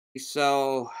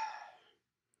So,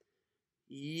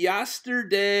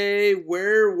 yesterday,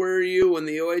 where were you when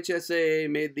the OHSAA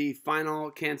made the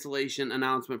final cancellation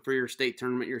announcement for your state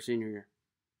tournament your senior year?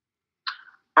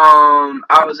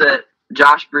 I was at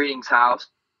Josh Breeding's house,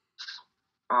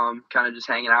 kind of just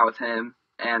hanging out with him,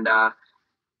 and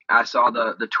I saw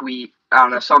the tweet. I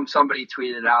don't know, somebody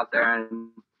tweeted it out there,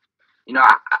 and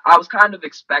I was kind of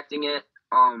expecting it.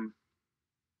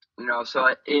 So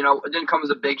it didn't come as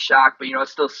a big shock, but it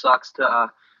still sucks to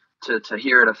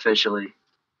hear it officially.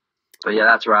 But yeah,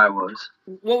 that's where I was.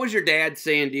 What was your dad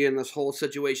saying to you in this whole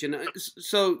situation?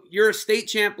 So you're a state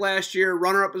champ last year,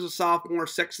 runner-up as a sophomore,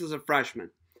 sixth as a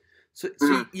freshman. So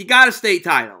you got a state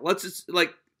title. Let's just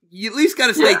you at least got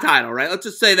a state title, right? Let's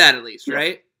just say that at least,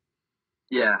 right?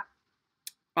 Yeah.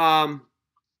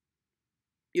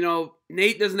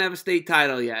 Nate doesn't have a state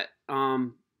title yet.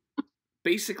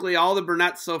 Basically all the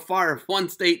Burnett's so far have won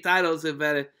state titles, have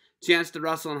had a chance to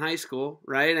wrestle in high school,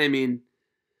 right? I mean,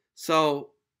 so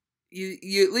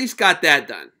you at least got that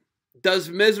done. Does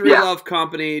misery love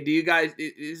company? Do you guys,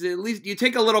 is it at least, do you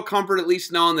take a little comfort at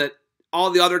least knowing that all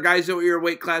the other guys in your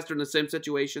weight class are in the same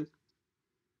situation?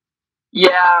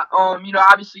 Yeah,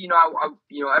 obviously,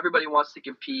 everybody wants to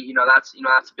compete. That's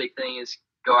a big thing, is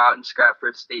go out and scrap for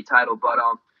a state title. But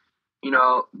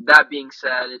that being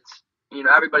said, it's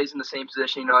everybody's in the same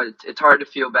position. It's hard to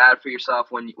feel bad for yourself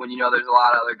when there's a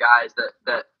lot of other guys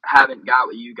that haven't got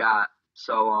what you got.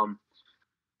 So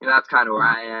that's kind of where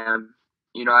I am.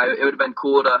 It would have been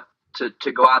cool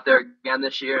to go out there again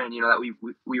this year, and that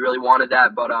we really wanted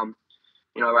that. But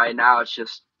right now it's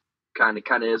just kind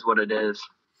of is what it is.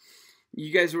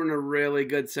 You guys were in a really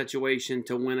good situation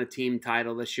to win a team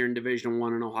title this year in Division I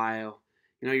in Ohio.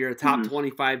 You're a top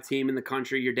 25 team in the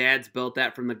country. Your dad's built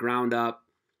that from the ground up.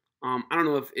 I don't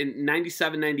know if in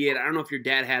 97, 98, I don't know if your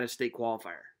dad had a state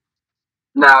qualifier.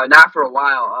 No, not for a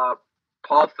while.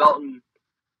 Paul Felton,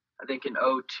 I think in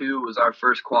 02 was our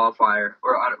first qualifier,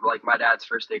 or my dad's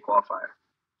first state qualifier.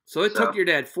 So it took your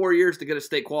dad 4 years to get a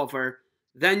state qualifier.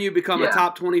 Then you become a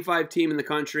top 25 team in the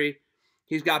country.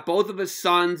 He's got both of his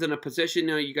sons in a position.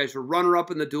 You guys were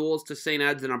runner-up in the duels to St.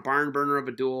 Ed's in a barn burner of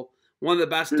a duel. One of the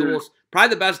best duels,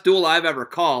 probably the best duel I've ever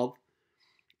called.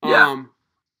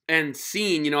 And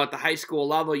seen, at the high school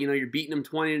level, you're beating them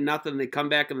 20-0, and they come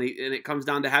back and it comes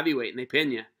down to heavyweight and they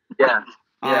pin you.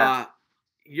 Yeah.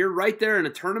 You're right there in a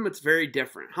tournament's very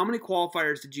different. How many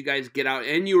qualifiers did you guys get out?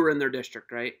 And you were in their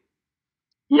district, right?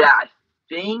 Yeah, I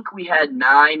think we had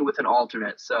 9 with an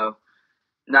alternate, so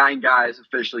 9 guys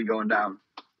officially going down.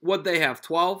 What'd they have,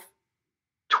 12?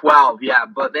 12, yeah,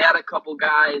 but they had a couple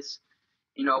guys,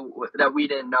 that we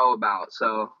didn't know about,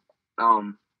 so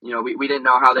we didn't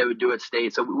know how they would do at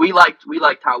state, so we liked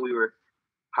how we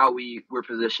were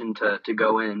positioned to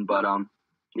go in, but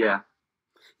yeah.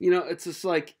 It's just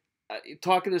like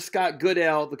talking to Scott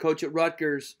Goodale, the coach at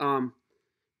Rutgers.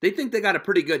 They think they got a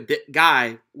pretty good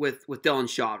guy with Dylan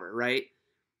Shaver, right?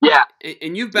 Yeah.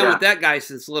 And you've been with that guy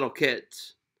since little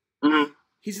kids. Mm-hmm.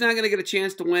 He's not going to get a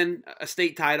chance to win a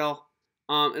state title.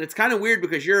 And it's kind of weird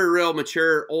because you're a real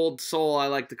mature old soul, I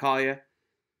like to call you.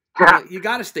 You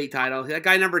got a state title. That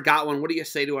guy never got one. What do you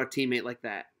say to our teammate like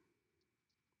that?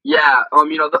 Yeah,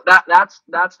 that's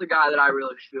the guy that I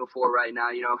really feel for right now.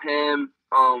 Him,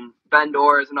 Ben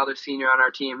Dorr is another senior on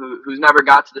our team who's never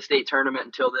got to the state tournament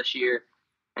until this year,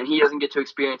 and he doesn't get to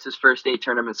experience his first state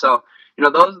tournament. So,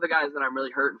 those are the guys that I'm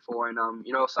really hurting for. And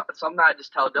something I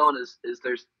just tell Dylan is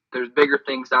there's bigger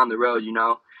things down the road.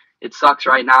 It sucks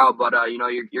right now, but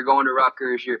you're going to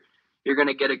Rutgers. You're going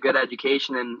to get a good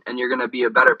education, and you're going to be a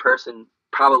better person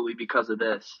probably because of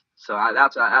this. So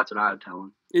that's what I would tell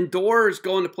him. And Dorr is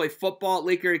going to play football at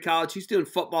Lake Erie College. He's doing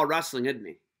football wrestling, isn't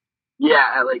he? Yeah,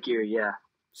 at Lake Erie, yeah.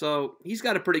 So he's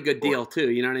got a pretty good deal too,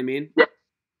 you know what I mean? Yeah,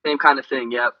 same kind of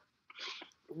thing, yep.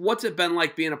 What's it been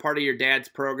like being a part of your dad's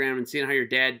program and seeing how your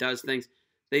dad does things?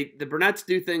 The Burnett's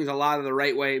do things a lot of the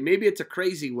right way. Maybe it's a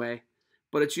crazy way,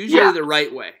 but it's usually the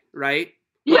right way, right?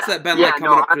 What's that been like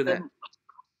coming up through that?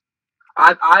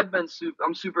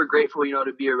 I'm super grateful,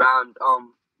 to be around,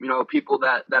 people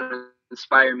that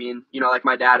inspire me, and, like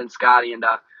my dad and Scotty, and,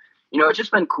 it's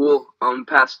just been cool,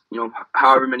 past,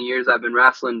 however many years I've been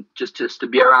wrestling, just to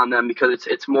be around them, because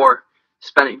it's more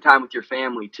spending time with your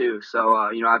family too. So,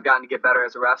 I've gotten to get better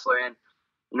as a wrestler and,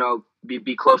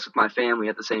 be close with my family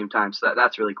at the same time. So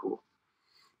that's really cool.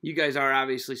 You guys are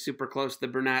obviously super close to the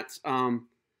Burnett's.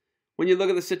 When you look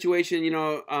at the situation,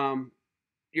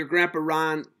 your grandpa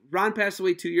Ron passed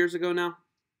away 2 years ago now?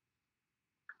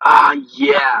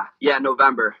 Yeah,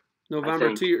 November,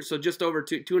 2 years, so just over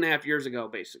 2.5 years ago,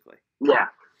 basically. Yeah.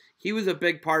 He was a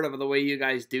big part of the way you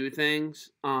guys do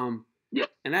things. Yeah.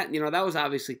 And that, that was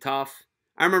obviously tough.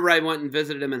 I remember I went and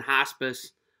visited him in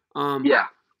hospice. Yeah.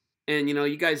 And,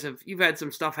 you've had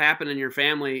some stuff happen in your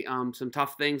family, some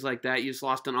tough things like that. You just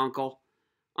lost an uncle.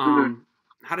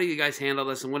 How do you guys handle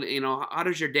this? And how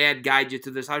does your dad guide you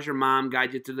to this? How's your mom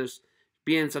guide you to this,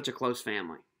 being such a close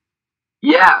family?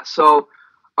 Yeah. So,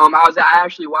 I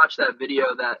actually watched that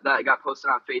video that got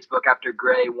posted on Facebook after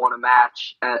Gray won a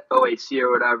match at OHSAA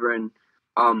or whatever, and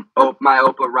my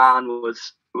Opa Ron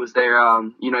was there.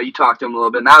 You talked to him a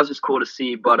little bit, and that was just cool to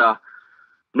see. But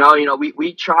no,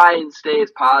 we try and stay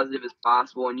as positive as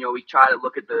possible, and we try to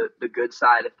look at the good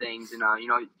side of things. And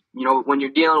when you're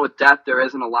dealing with death, there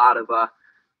isn't a lot of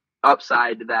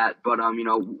upside to that. But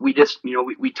we just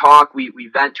we talk, we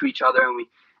vent to each other,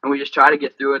 and we just try to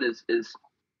get through it as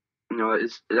I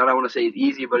don't want to say as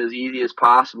easy, but as easy as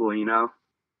possible.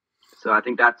 So I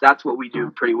think that's what we do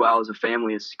pretty well as a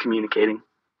family, is communicating.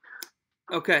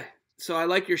 Okay, so I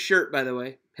like your shirt, by the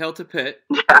way. Hail to Pitt.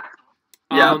 Yeah.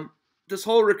 Yeah. This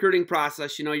whole recruiting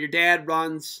process, your dad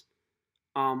runs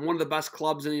one of the best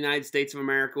clubs in the United States of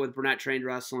America with Burnett Trained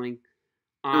Wrestling.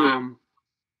 You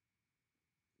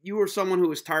were someone who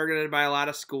was targeted by a lot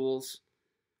of schools.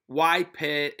 Why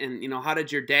Pitt? And, how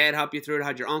did your dad help you through it? How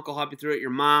did your uncle help you through it? Your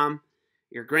mom,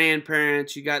 your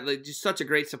grandparents? You got just such a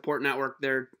great support network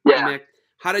there, Yeah. Nick.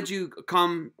 How did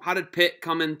Pitt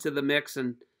come into the mix?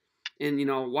 And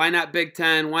why not Big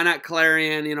Ten? Why not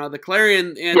Clarion? The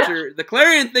Clarion answer, the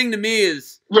Clarion thing to me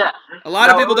is a lot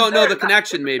of people don't know the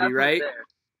connection, maybe, right? There.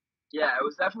 Yeah, it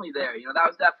was definitely there. That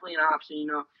was definitely an option.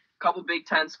 A couple Big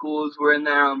Ten schools were in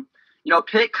there.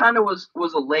 Pitt kind of was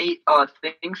a late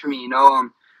thing for me.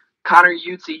 Connor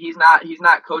Utzi, he's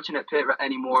not coaching at Pitt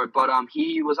anymore, but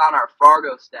he was on our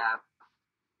Fargo staff,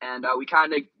 and we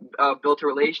kind of built a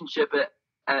relationship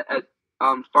at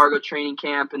Fargo training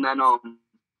camp, and then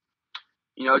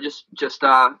just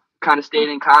kind of stayed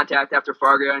in contact after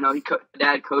Fargo. I know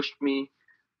Dad coached me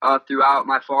throughout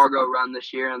my Fargo run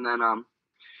this year, and then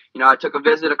I took a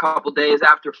visit a couple days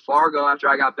after Fargo after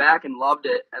I got back and loved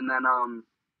it, and then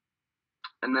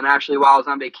actually while I was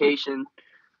on vacation,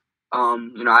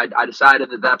 I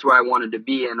decided that that's where I wanted to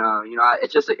be, and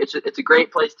it's a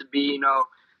great place to be.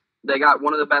 They got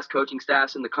one of the best coaching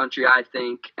staffs in the country, I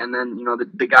think, and then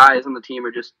the guys on the team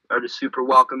are just super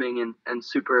welcoming and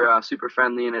super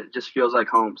friendly, and it just feels like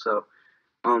home. So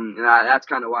that's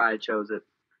kind of why I chose it.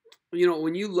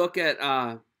 When you look at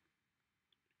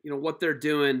what they're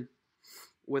doing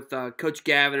with Coach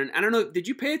Gavin, and I don't know, did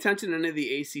you pay attention to any of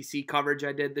the ACC coverage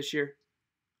I did this year?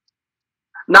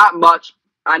 Not much.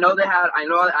 I know they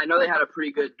had a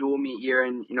pretty good dual meet year,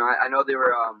 and I know they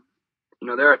were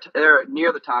they're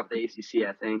near the top of the ACC,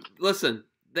 I think. Listen,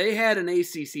 they had an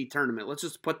ACC tournament. Let's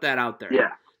just put that out there.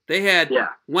 Yeah. They had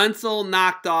Wenzel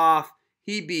knocked off.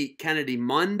 He beat Kennedy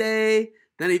Monday.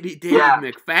 Then he beat David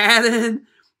McFadden.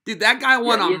 Dude, that guy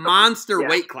won a monster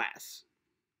weight class.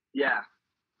 Yeah.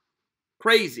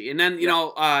 Crazy. And then,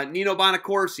 Nino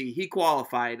Bonacorsi, he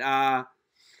qualified.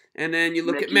 And then you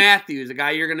look Micky. at Matthews, a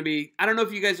guy you're going to be – I don't know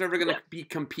if you guys are ever going to be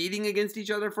competing against each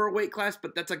other for a weight class,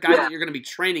 but that's a guy that you're going to be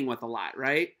training with a lot,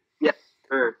 right? Yeah,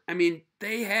 sure. I mean,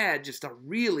 they had just a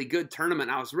really good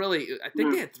tournament. I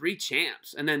think they had 3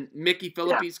 champs. And then Micky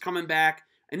Phillippi's coming back.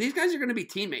 And these guys are going to be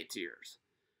teammates of yours.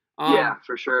 Yeah,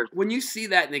 for sure. When you see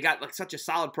that and they got such a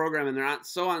solid program and they're on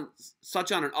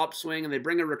such on an upswing and they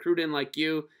bring a recruit in like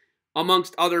you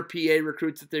amongst other PA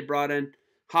recruits that they brought in,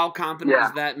 how confident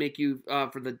does that make you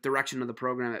for the direction of the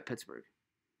program at Pittsburgh?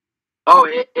 Oh,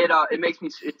 it makes me.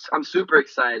 I'm super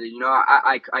excited.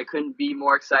 I couldn't be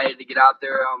more excited to get out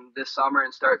there this summer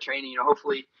and start training.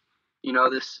 Hopefully,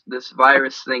 this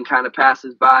virus thing kind of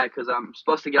passes by, because I'm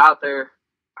supposed to get out there,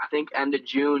 I think, end of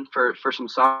June for some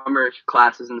summer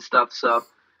classes and stuff. So,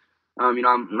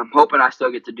 I'm hoping I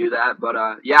still get to do that. But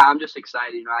I'm just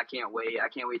excited. I can't wait. I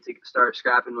can't wait to start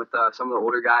scrapping with some of the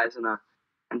older guys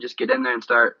and just get in there and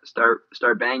start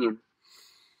banging.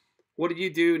 What did you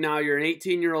do now? You're an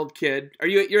 18-year-old kid.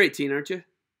 You're 18, aren't you?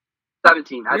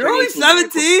 17. You're only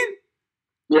 17?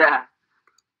 Yeah.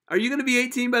 Are you going to be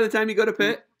 18 by the time you go to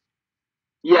Pitt?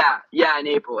 Yeah, in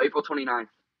April 29th.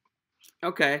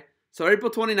 Okay. So April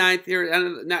 29th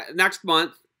here next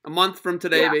month, a month from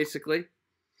today, basically.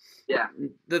 Yeah.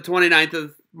 The 29th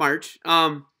of March.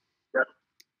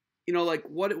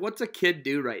 What's a kid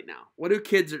do right now? What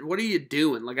are you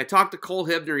doing? Like, I talked to Cole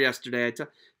Hibner yesterday.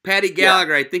 Patty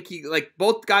Gallagher, I think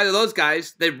both those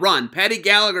guys, they run. Patty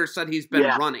Gallagher said he's been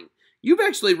running. You've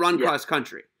actually run cross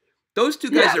country. Those two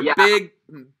guys are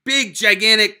big,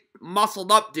 gigantic,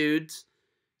 muscled up dudes.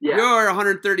 Yeah. You're a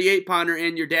 138 pounder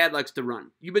and your dad likes to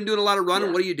run. You've been doing a lot of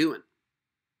running. What are you doing?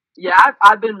 Yeah,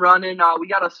 I've been running. We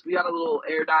got a little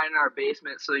air dye in our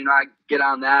basement, so I get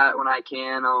on that when I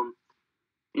can.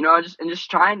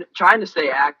 Just trying to stay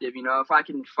active. If I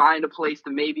can find a place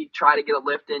to maybe try to get a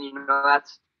lift in,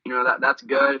 that's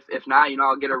good. If not,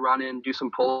 I'll get a run in, do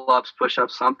some pull ups, push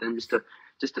ups, something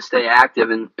just to stay active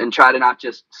and try to not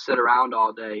just sit around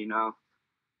all day.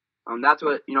 That's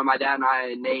what my dad and I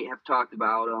and Nate have talked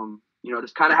about.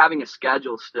 Just kind of having a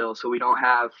schedule still, so we don't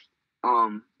have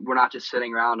we're not just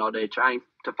sitting around all day trying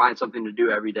to find something to do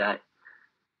every day.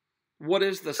 What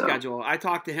is the schedule? I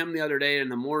talked to him the other day in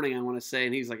the morning, I want to say,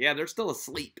 and he's like, yeah, they're still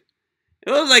asleep.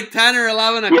 It was like 10 or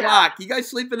 11 o'clock. You guys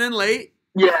sleeping in late?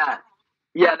 Yeah.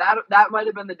 Yeah, that might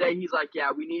have been the day he's like,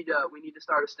 yeah, we need to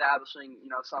start establishing,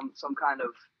 some kind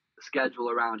of schedule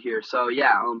around here. So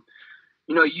yeah,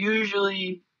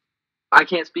 usually I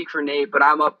can't speak for Nate, but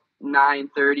I'm up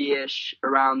 9:30ish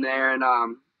around there, and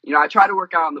I try to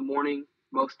work out in the morning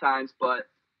most times, but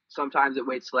sometimes it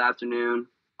waits till afternoon.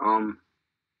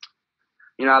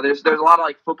 There's a lot of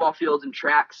like football fields and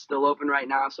tracks still open right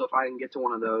now, so if I can get to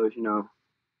one of those,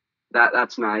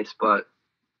 that's nice. But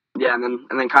yeah, and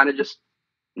then kind of just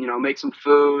make some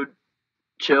food,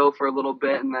 chill for a little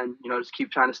bit, and then just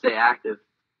keep trying to stay active.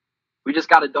 We just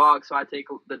got a dog, so I take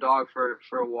the dog for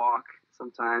a walk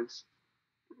sometimes.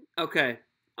 Okay.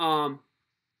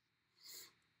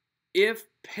 If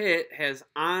Pitt has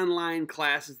online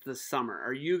classes this summer,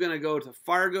 are you going to go to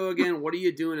Fargo again? What are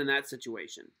you doing in that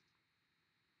situation?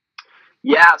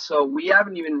 Yeah, so we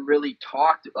haven't even really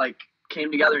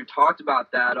came together and talked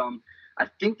about that. I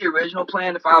think the original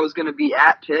plan, if I was going to be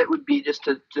at Pitt, would be just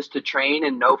to train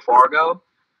and know Fargo.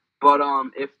 But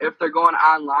if they're going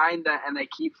online and they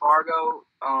keep Fargo,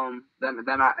 then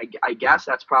I guess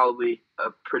that's probably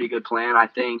a pretty good plan. I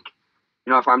think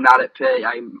if I'm not at Pitt,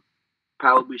 I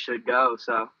probably should go.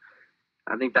 So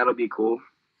I think that'll be cool.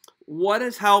 What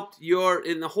has helped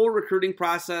in the whole recruiting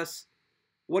process?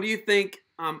 What do you think?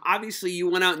 Obviously, you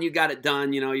went out and you got it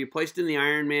done. You placed in the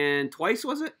Ironman twice,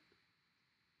 was it?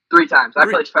 3 times. I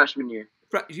placed freshman year.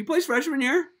 You placed freshman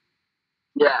year?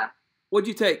 Yeah. What'd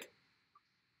you take?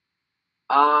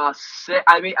 I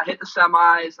hit the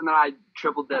semis, and then I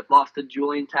triple dip, lost to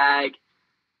Julian Tag,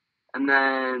 and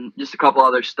then just a couple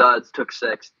other studs, took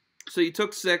 6th. So you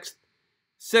took 6th,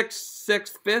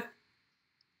 5th?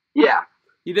 Yeah.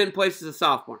 You didn't place as a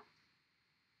sophomore?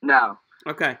 No.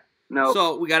 Okay. No.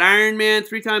 So we got Ironman,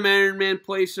 3-time Ironman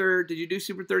placer. Did you do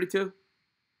Super 32?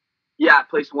 Yeah, I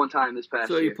placed 1 time this past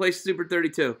year. So you placed Super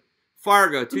 32.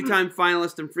 Fargo, 2-time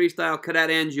finalist in freestyle, cadet,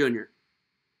 and junior.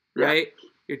 Right? Yeah.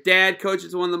 Your dad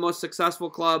coaches one of the most successful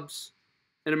clubs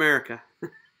in America.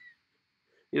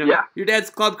 Yeah. Your dad's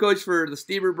club coach for the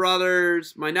Steber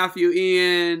brothers, my nephew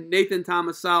Ian, Nathan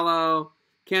Tomasello,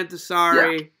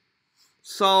 Cantasari,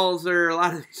 Salzer, a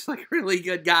lot of these really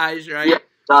good guys, right? Yeah.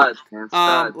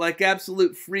 Like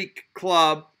absolute freak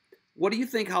club. What do you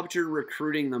think helped your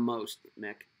recruiting the most,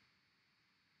 Mick?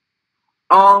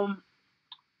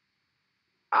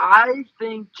 I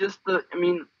think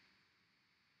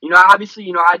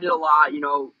obviously, I did a lot,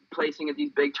 placing at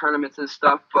these big tournaments and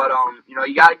stuff, but,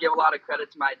 you got to give a lot of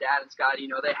credit to my dad and Scotty.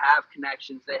 They have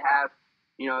connections. They have,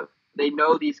 they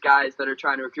know these guys that are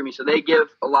trying to recruit me. So they give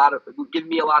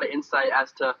me a lot of insight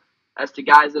as to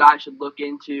guys that I should look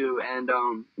into and,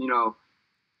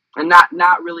 and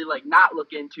not really not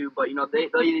look into, but,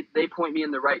 they point me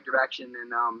in the right direction.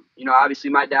 And, obviously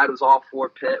my dad was all for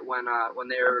Pitt when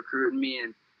they were recruiting me.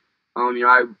 And,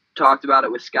 I talked about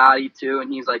it with Scotty too,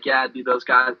 and he's like, yeah, dude, those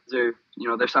guys are,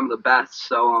 they're some of the best.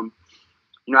 So,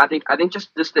 I think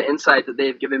just the insight that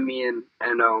they've given me and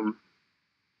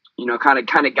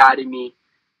kind of guided me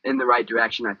in the right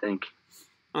direction, I think.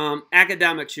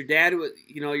 Academics, your dad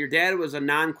was a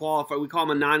non-qualifier. We call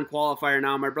him a non-qualifier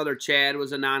now. My brother Chad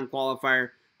was a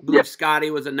non-qualifier. I believe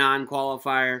Scotty was a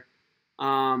non-qualifier.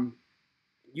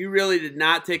 You really did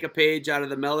not take a page out of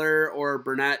the Miller or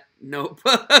Burnett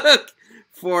notebook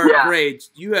for grades.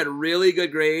 You had really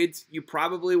good grades. You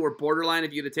probably were borderline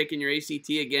if you'd have taken your ACT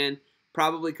again.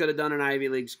 Probably could have done an Ivy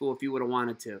League school if you would have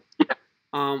wanted to.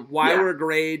 Why were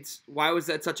grades? Why was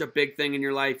that such a big thing in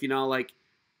your life?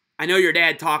 I know your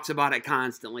dad talks about it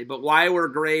constantly, but why were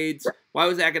grades? Why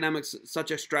was academics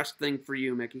such a stress thing for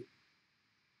you, Micky?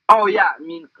 Oh yeah,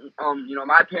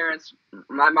 my parents,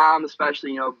 my mom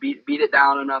especially, beat it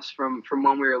down on us from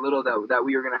when we were little that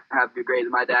we were gonna have good grades.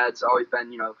 My dad's always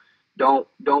been,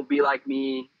 don't be like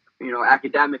me,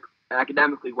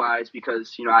 academically wise,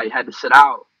 because I had to sit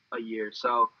out a year.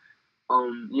 So,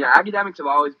 academics have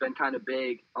always been kind of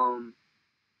big,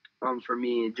 for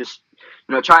me. Just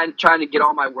trying to get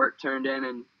all my work turned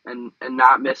in and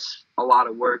not miss a lot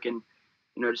of work. And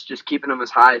just keeping them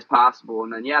as high as possible.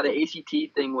 And then the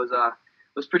ACT thing was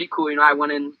pretty cool. I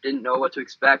went in, didn't know what to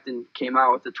expect, and came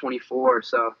out with a 24.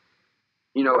 So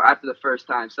after the first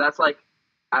time, so that's like,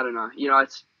 I don't know,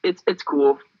 it's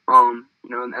cool. And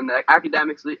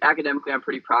academically, I'm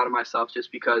pretty proud of myself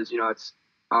just because it's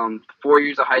 4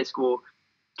 years of high school,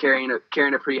 carrying a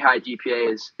pretty high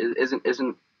GPA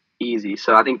isn't easy.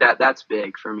 So I think that's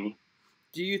big for me.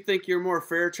 Do you think you're more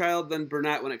Fairchild than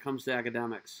Burnett when it comes to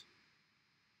academics?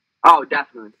 Oh,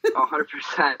 definitely.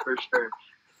 100% for sure.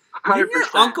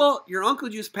 100%. Your uncle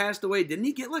just passed away. Didn't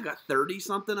he get like a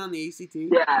 30-something on the ACT?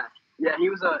 Yeah. He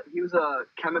was a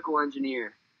chemical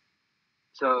engineer,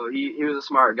 so he was a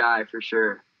smart guy for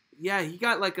sure. Yeah, he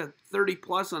got like a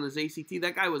 30+ on his ACT.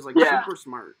 That guy was like super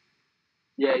smart.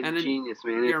 Yeah, he's a genius,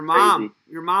 man. Your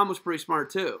mom was pretty smart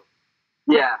too.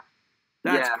 Yeah.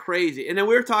 That's crazy. And then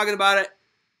we were talking about it.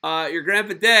 Your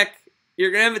Grandpa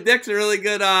Dick's a really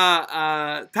good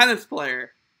tennis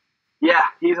player. Yeah,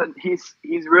 he's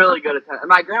really good at tennis.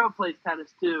 My grandma plays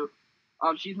tennis too.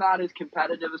 She's not as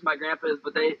competitive as my grandpa is,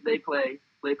 but they play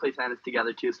tennis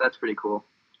together too, so that's pretty cool.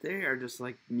 They are just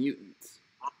like mutants.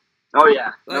 Oh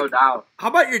yeah, no doubt. How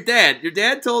about your dad? Your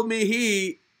dad told me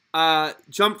he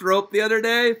jumped rope the other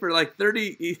day for like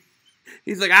 30.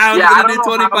 He's like, I was going to do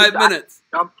 25 minutes.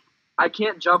 I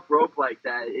can't jump rope like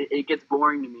that. It gets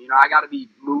boring to me. I got to be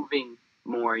moving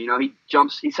more.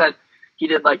 He said he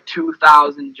did like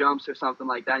 2,000 jumps or something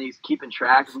like that, and he's keeping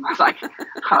track. And I was like,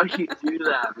 how do you do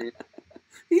that, man?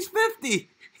 He's 50.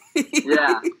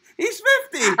 Yeah. He's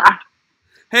 50.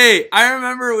 Hey, I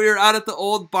remember we were out at the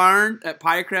old barn, at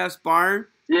Piecraft's barn.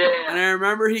 Yeah. And I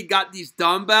remember he got these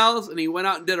dumbbells, and he went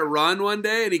out and did a run one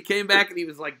day, and he came back, and he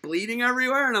was like bleeding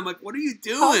everywhere. And I'm like, what are you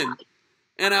doing?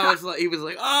 And he was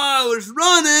like, oh, I was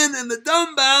running, and the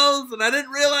dumbbells, and I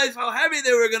didn't realize how heavy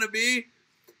they were going to be.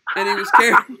 And he was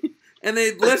carrying, and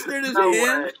they blistered his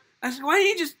hand. Way. I said, why don't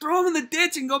you just throw them in the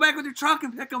ditch and go back with your truck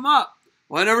and pick them up?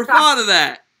 Well, I never thought of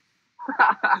that.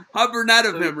 How Burnett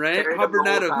of him, right? How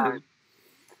Burnett of him.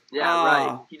 Yeah,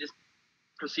 right. He just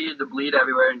proceeded to bleed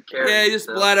everywhere and carry. Yeah, he just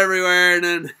bled everywhere, and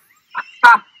then.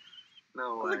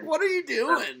 No way. Like, what are you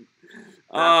doing?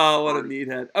 What a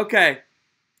meathead. Okay,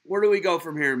 where do we go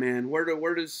from here, man?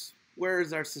 Where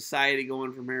is our society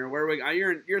going from here?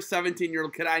 You're a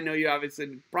 17-year-old kid. I know you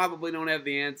obviously probably don't have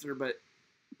the answer, but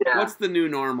what's the new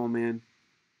normal, man?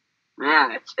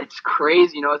 Man, it's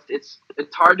crazy. It's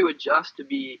hard to adjust to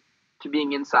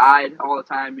being inside all the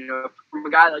time. From a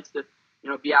guy that likes to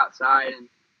be outside and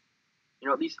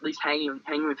at least hanging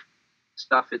with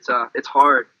stuff. It's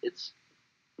hard. It's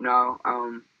I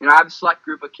have a select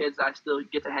group of kids that I still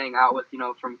get to hang out with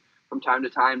from time to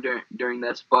time during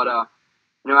this. But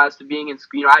as to being in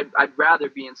school, I'd rather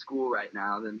be in school right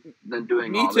now than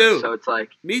doing all this. So it's like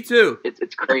me too.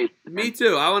 It's crazy. Me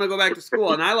too. I want to go back to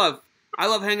school, and I love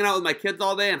hanging out with my kids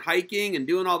all day and hiking and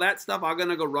doing all that stuff. I'm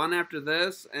gonna go run after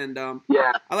this, and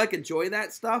I enjoy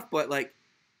that stuff. But like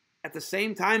at the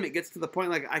same time, it gets to the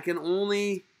point like I can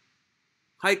only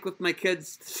hike with my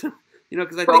kids,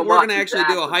 because I think we're gonna actually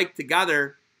do a hike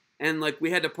together, and like we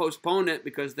had to postpone it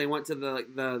because they went to the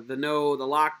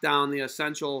lockdown, the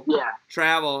essential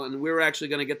travel, and we were actually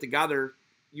gonna get together.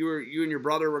 You and your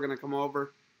brother were gonna come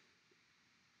over.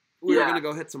 We were gonna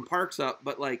go hit some parks up,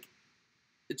 but like.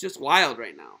 It's just wild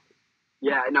right now.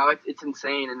 Yeah, no, it's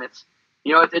insane, and it's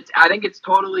I think it's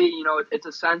totally it's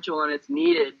essential and it's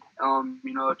needed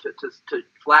to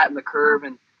flatten the curve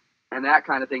and that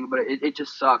kind of thing. But it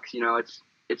just sucks.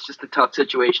 It's just a tough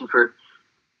situation for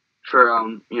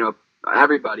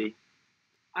everybody.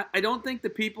 I don't think the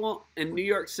people in New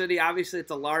York City. Obviously,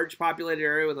 it's a large populated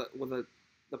area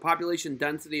the population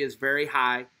density is very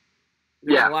high.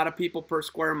 There's a lot of people per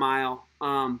square mile.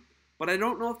 But I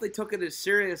don't know if they took it as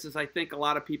serious as I think a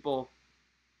lot of people,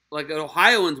 like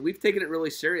Ohioans, we've taken it really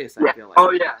serious, I feel like.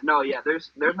 Oh, yeah. No, yeah. There's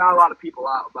not a lot of people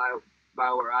out by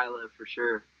where I live, for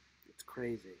sure. It's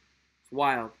crazy. It's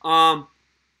wild.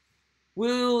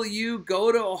 Will you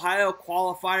go to Ohio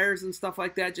qualifiers and stuff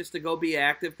like that just to go be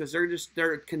active? Because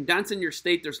they're condensing your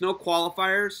state. There's no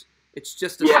qualifiers. It's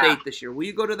just a state this year. Will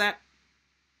you go to that?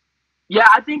 Yeah,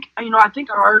 I think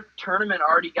our tournament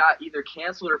already got either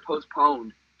canceled or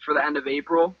postponed for the end of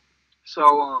April.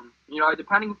 So,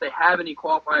 depending if they have any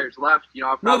qualifiers left,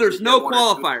 no, there's no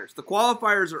qualifiers. The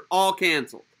qualifiers are all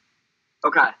canceled.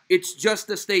 Okay. It's just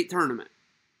a state tournament.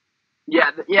 Yeah,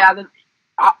 then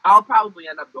I'll probably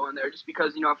end up going there just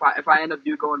because, if I end up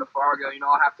going to Fargo,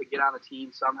 I'll have to get on the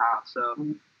team somehow. So,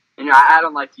 I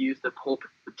don't like to use the whole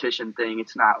petition thing.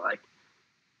 It's not like,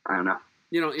 I don't know.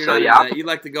 You're not into that. You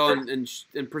like to go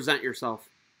and present yourself.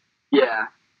 Yeah.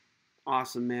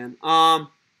 Awesome, man.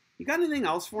 You got anything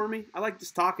else for me? I like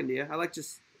just talking to you. I like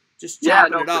just Yeah,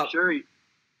 chopping it up. for sure.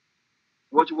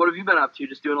 What have you been up to?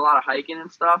 Just doing a lot of hiking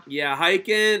and stuff? Yeah,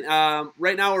 hiking.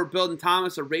 Right now we're building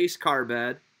Thomas a race car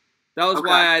bed. That was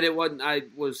why I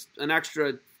was an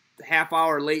extra half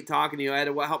hour late talking to you. I had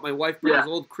to help my wife bring his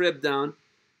old crib down.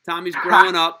 Tommy's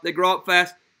growing up. They grow up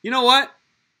fast. You know what?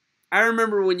 I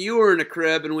remember when you were in a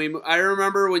crib, I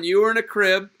remember when you were in a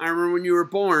crib. I remember when you were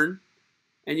born,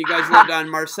 and you guys lived on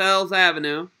Marcel's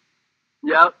Avenue.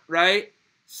 Yep. Right?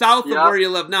 South of where you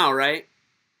live now, right?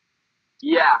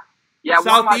 Yeah. Yeah, Southeast?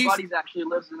 One of my buddies actually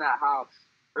lives in that house,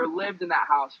 or lived in that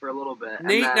house for a little bit.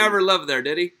 Nate never lived there,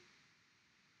 did he?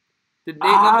 Did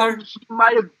Nate live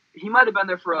there? He might have been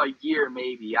there for a year,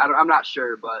 maybe. I'm not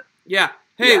sure, but yeah.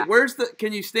 Hey,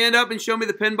 can you stand up and show me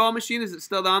the pinball machine? Is it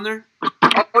still down there?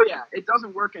 Oh yeah, it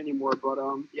doesn't work anymore, but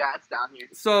yeah, it's down here.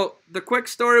 So the quick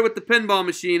story with the pinball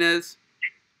machine is,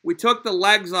 we took the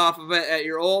legs off of it at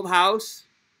your old house,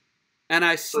 and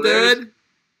I stood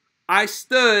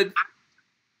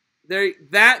there.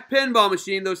 That pinball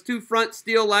machine, those two front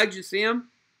steel legs, you see them?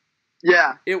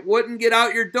 Yeah. It wouldn't get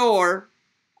out your door,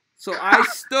 so I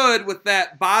stood with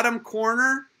that bottom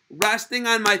corner resting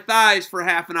on my thighs for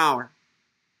half an hour.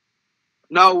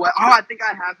 No way. Oh, I think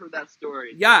I have heard that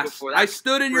story. Yes. I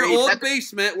stood in your old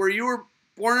basement where you were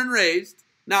born and raised.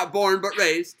 Not born, but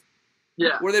raised.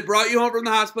 Yeah. Where they brought you home from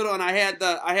the hospital, and I had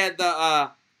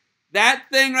the that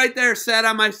thing right there sat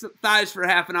on my thighs for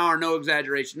half an hour, no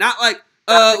exaggeration. Not like,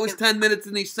 it was 10 minutes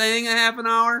and he's saying a half an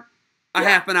hour.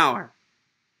 Half an hour.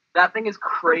 That thing is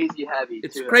crazy heavy,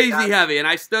 It's crazy heavy, and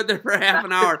I stood there for half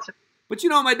an hour. But you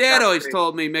know what my dad always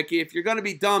told me, Micky, if you're going to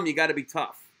be dumb, you got to be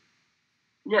tough.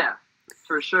 Yeah,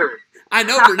 for sure. I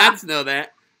know Burnett's know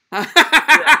that.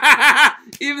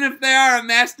 Even if they are a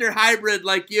master hybrid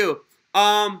like you.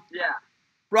 Yeah.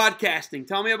 Broadcasting.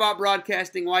 Tell me about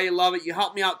broadcasting, why you love it. You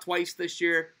helped me out twice this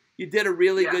year. You did a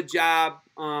really good job.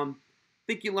 I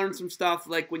think you learned some stuff,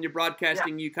 like when you're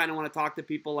broadcasting, you kind of want to talk to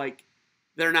people like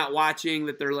they're not watching,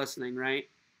 that they're listening, right?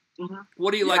 Mm-hmm.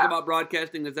 What do you like about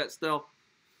broadcasting? Is that still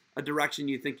a direction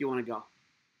you think you want to go?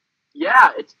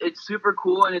 Yeah, it's super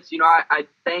cool, and it's, I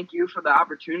thank you for the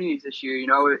opportunities this year.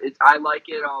 I like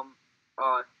it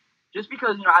just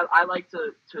because I like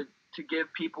to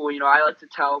give people, I like to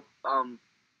tell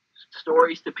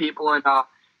stories to people and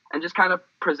just kind of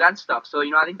present stuff. So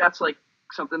I think that's like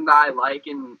something that I like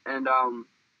and that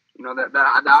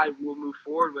I will move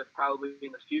forward with probably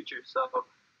in the future. So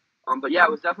but yeah,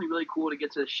 it was definitely really cool to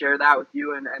get to share that with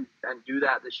you and do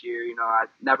that this year. I've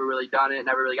never really done it,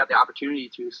 never really got the opportunity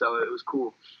to, so it was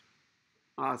cool.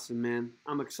 Awesome, man.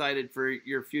 I'm excited for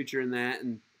your future in that,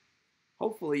 and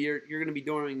hopefully you're going to be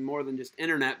doing more than just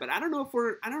internet, but I don't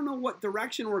know what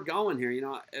direction we're going here.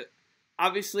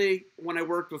 Obviously when I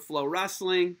worked with Flow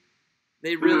Wrestling,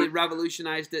 they really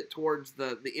revolutionized it towards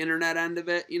the internet end of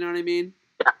it, you know what I mean?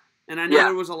 Yeah. And I know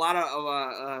there was a lot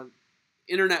of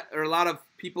internet, or a lot of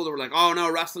people that were like, oh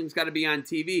no, wrestling's got to be on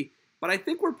TV. But I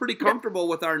think we're pretty comfortable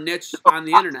with our niche on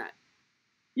the internet.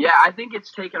 Yeah, I think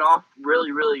it's taken off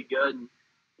really, really good. And,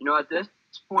 at this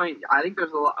point, I think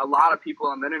there's a lot of people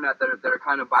on the internet that are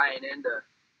kind of buying into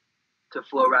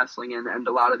Flow Wrestling and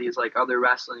a lot of these like other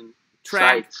wrestling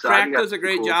sites. So Track does a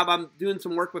great job. I'm doing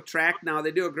some work with Track now.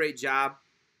 They do a great job.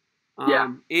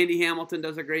 Andy Hamilton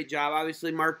does a great job.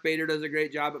 Obviously, Mark Bader does a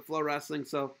great job at Flow Wrestling.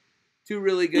 So two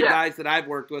really good guys that I've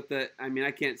worked with that,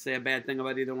 I can't say a bad thing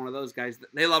about either one of those guys.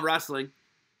 They love wrestling.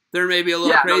 They're maybe a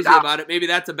little crazy about it. Maybe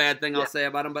that's a bad thing I'll say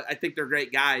about them, but I think they're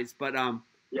great guys. But,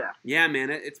 yeah, man,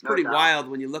 it's pretty wild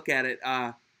when you look at it,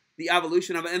 the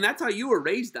evolution of it. And that's how you were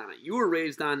raised on it. You were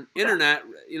raised on internet.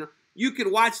 You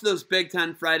could watch those Big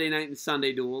Ten Friday night and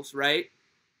Sunday duels, right?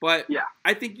 But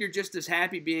I think you're just as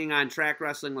happy being on Track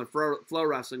Wrestling or Flow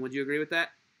Wrestling. Would you agree with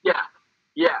that?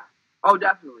 Yeah. Oh,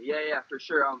 definitely. Yeah, for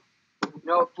sure.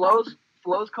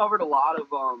 Flow's covered a lot of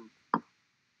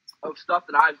stuff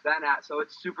that I've been at, so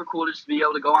it's super cool just to be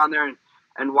able to go on there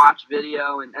and watch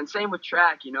video, and same with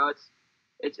Track.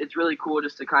 It's really cool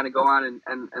just to kind of go on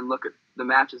and look at the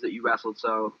matches that you wrestled.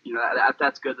 So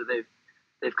that's good that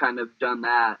they've kind of done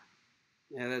that.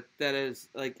 Yeah, that is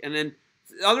like, and then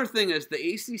the other thing is the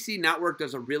ACC network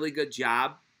does a really good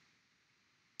job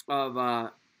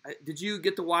of. Did you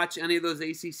get to watch any of those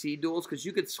ACC duels? Because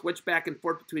you could switch back and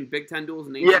forth between Big Ten duels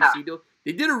and ACC duels.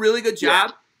 They did a really good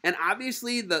job, and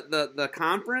obviously the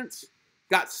conference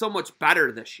got so much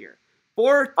better this year.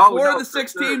 Four of the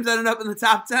 6 teams ended up in the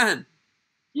top 10.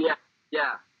 Yeah,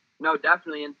 no,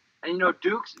 definitely, and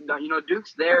Duke's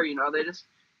there.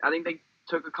 I think they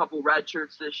took a couple red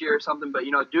shirts this year or something, but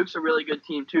Duke's a really good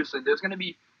team too. So there's going to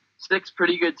be 6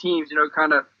 pretty good teams.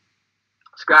 Kind of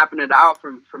scrapping it out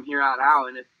from here on out,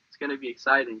 and it's going to be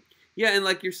exciting. Yeah, and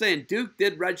like you're saying, Duke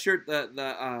did redshirt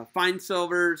the Fine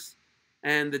Silvers,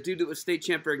 and the dude that was state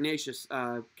champ for Ignatius,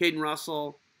 Caden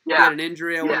Russell, he had an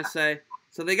injury, I want to say.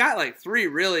 So they got like 3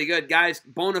 really good guys,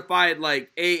 bona fide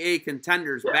like AA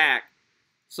contenders back.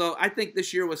 So I think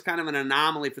this year was kind of an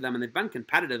anomaly for them, and they've been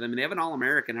competitive. I mean, they have an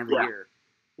All-American every year.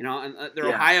 You know, and they're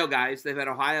Ohio guys. They've had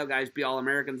Ohio guys be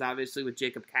All-Americans, obviously, with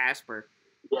Jacob Casper.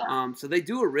 Yeah. So they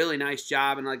do a really nice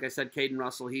job, and like I said, Caden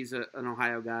Russell, he's an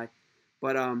Ohio guy.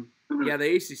 But yeah,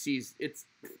 the ACC's it's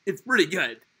pretty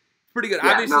good. It's pretty good.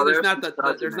 Yeah, obviously,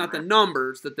 there's not the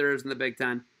numbers that there is in the Big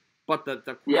Ten, but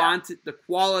the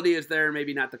quality is there,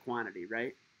 maybe not the quantity,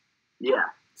 right? Yeah.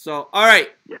 So, all right,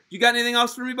 you got anything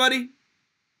else for me, buddy?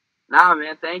 Nah,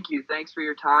 man. Thank you. Thanks for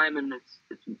your time, and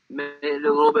it's made it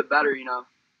a little bit better, you know,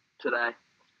 today.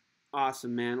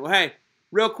 Awesome, man. Well, hey,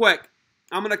 real quick,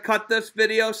 I'm gonna cut this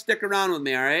video. Stick around with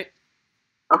me, all right?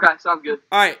 Okay, sounds good.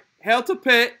 All right, hail to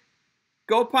Pitt.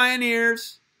 Go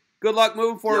Pioneers. Good luck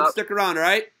moving forward. Stick around, all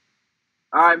right?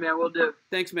 All right, man. We'll do.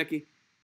 Thanks, Mickey.